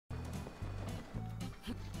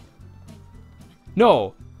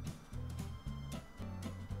No!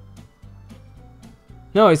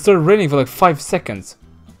 No, it started raining for like 5 seconds.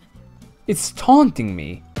 It's taunting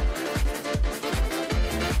me.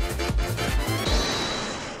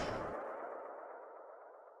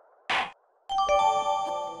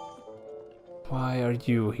 Why are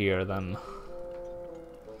you here then?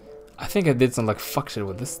 I think I did some like fuck shit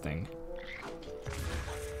with this thing.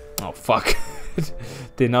 Oh fuck.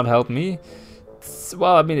 Did not help me.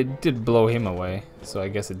 Well, I mean it did blow him away, so I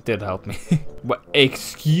guess it did help me. But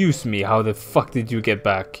excuse me, how the fuck did you get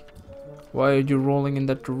back? Why are you rolling in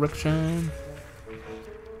that direction?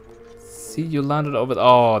 See, you landed over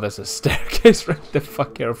oh, there's a staircase right the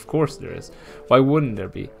fuck here. Of course there is. Why wouldn't there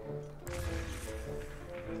be?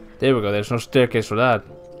 There we go, there's no staircase for that.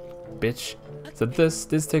 Bitch. So this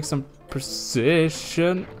takes some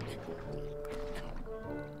precision.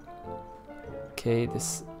 Okay,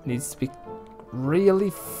 this needs to be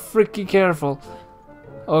really freaking careful.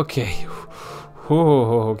 Okay.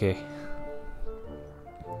 Okay.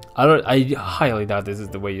 I highly doubt this is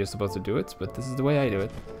the way you're supposed to do it, but this is the way I do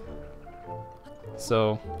it.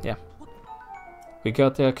 So, yeah. We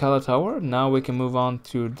got the Akala Tower. Now we can move on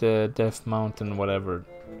to the Death Mountain, whatever.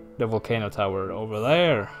 The Volcano Tower over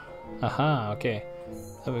there. Aha, okay.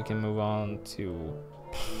 Then we can move on to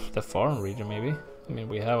the farm region, maybe. I mean,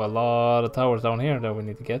 we have a lot of towers down here that we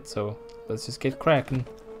need to get, so let's just get cracking.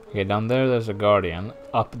 Okay, down there's a guardian.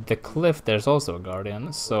 Up the cliff there's also a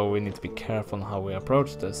guardian, so we need to be careful on how we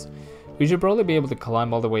approach this. We should probably be able to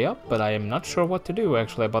climb all the way up, but I am not sure what to do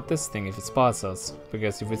actually about this thing if it spots us.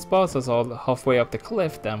 Because if it spots us all halfway up the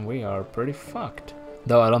cliff, then we are pretty fucked.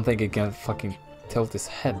 Though I don't think it can fucking tilt his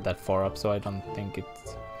head that far up, so I don't think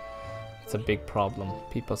it's a big problem.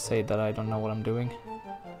 People say that I don't know what I'm doing.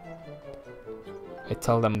 I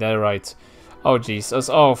tell them they're right. Oh Jesus,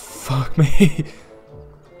 oh fuck me.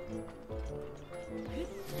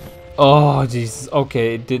 Oh Jesus,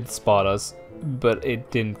 okay, it did spot us, but it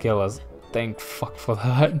didn't kill us. Thank fuck for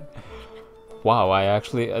that. Wow, I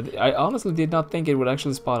honestly did not think it would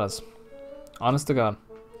actually spot us. Honest to God,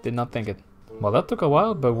 did not think it. Well, that took a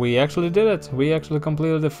while, but we actually did it. We actually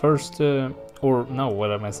completed the first, or no,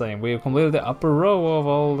 what am I saying? We completed the upper row of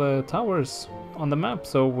all the towers on the map,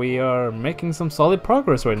 so we are making some solid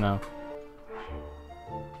progress right now.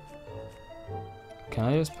 Can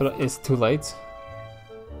I just put it's too late?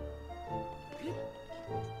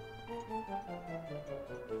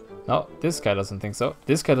 No, this guy doesn't think so.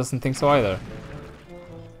 This guy doesn't think so either.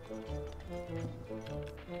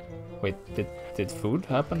 Wait, did food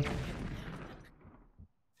happen?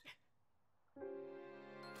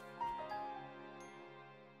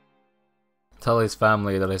 Tell his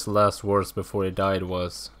family that his last words before he died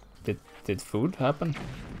was, did food happen?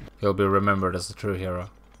 He'll be remembered as a true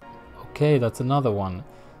hero. Okay, that's another one.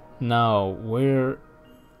 Now, we're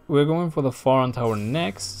going for the Foreign Tower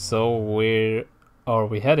next, so where are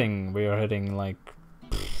we heading? We are heading like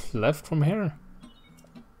left from here.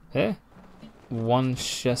 Eh? One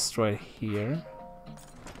chest right here.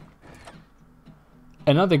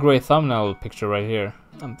 Another great thumbnail picture right here.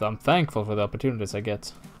 I'm thankful for the opportunities I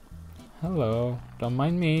get. Hello, don't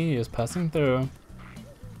mind me, just passing through.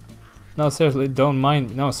 No, seriously, don't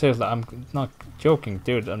mind. No, seriously, I'm not joking,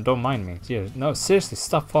 dude. Don't mind me. Jeez. No, seriously,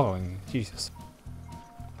 stop following me. Jesus.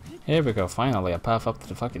 Here we go, finally, a path up to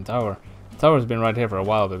the fucking tower. The tower's been right here for a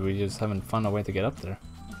while, but we just haven't found a way to get up there.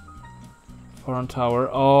 Foreign Tower.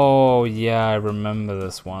 Oh, yeah, I remember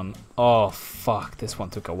this one. Oh, fuck. This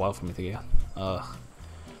one took a while for me to get. Ugh.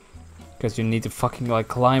 Because you need to fucking, like,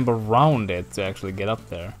 climb around it to actually get up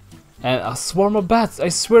there. And a swarm of bats, I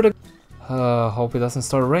swear to... hope it doesn't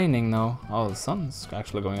start raining now. Oh, the sun's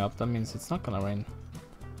actually going up. That means it's not gonna rain.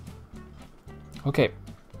 Okay.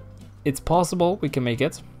 It's possible we can make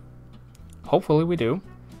it. Hopefully we do.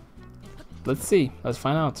 Let's see. Let's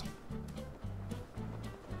find out.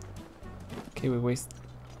 Okay, we waste...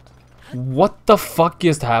 What the fuck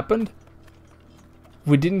just happened?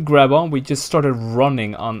 We didn't grab on. We just started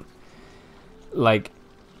running on... Like...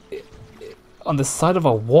 on the side of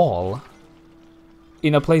a wall.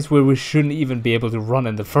 In a place where we shouldn't even be able to run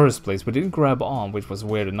in the first place. We didn't grab on, which was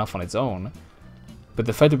weird enough on its own. But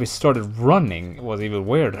the fact that we started running was even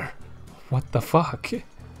weirder. What the fuck?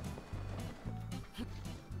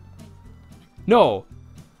 No!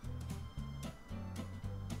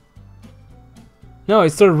 No,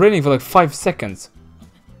 it started raining for like 5 seconds.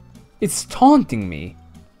 It's taunting me.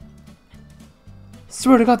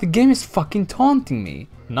 Swear to God, the game is fucking taunting me.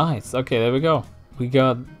 Nice, okay, there we go. We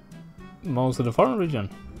got most of the farm region.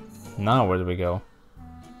 Now where do we go?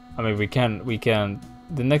 I mean, we can,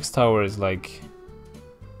 the next tower is like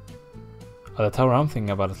But the tower I'm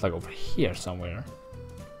thinking about is like over here somewhere.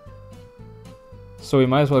 So we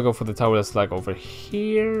might as well go for the tower that's like over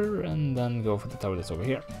here, and then go for the tower that's over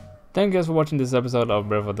here. Thank you guys for watching this episode of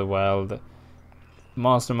Breath of the Wild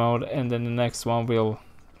Monster Mode, and then the next one we'll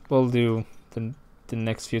do the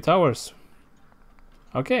next few towers.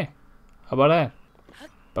 Okay, how about that?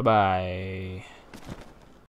 Bye bye.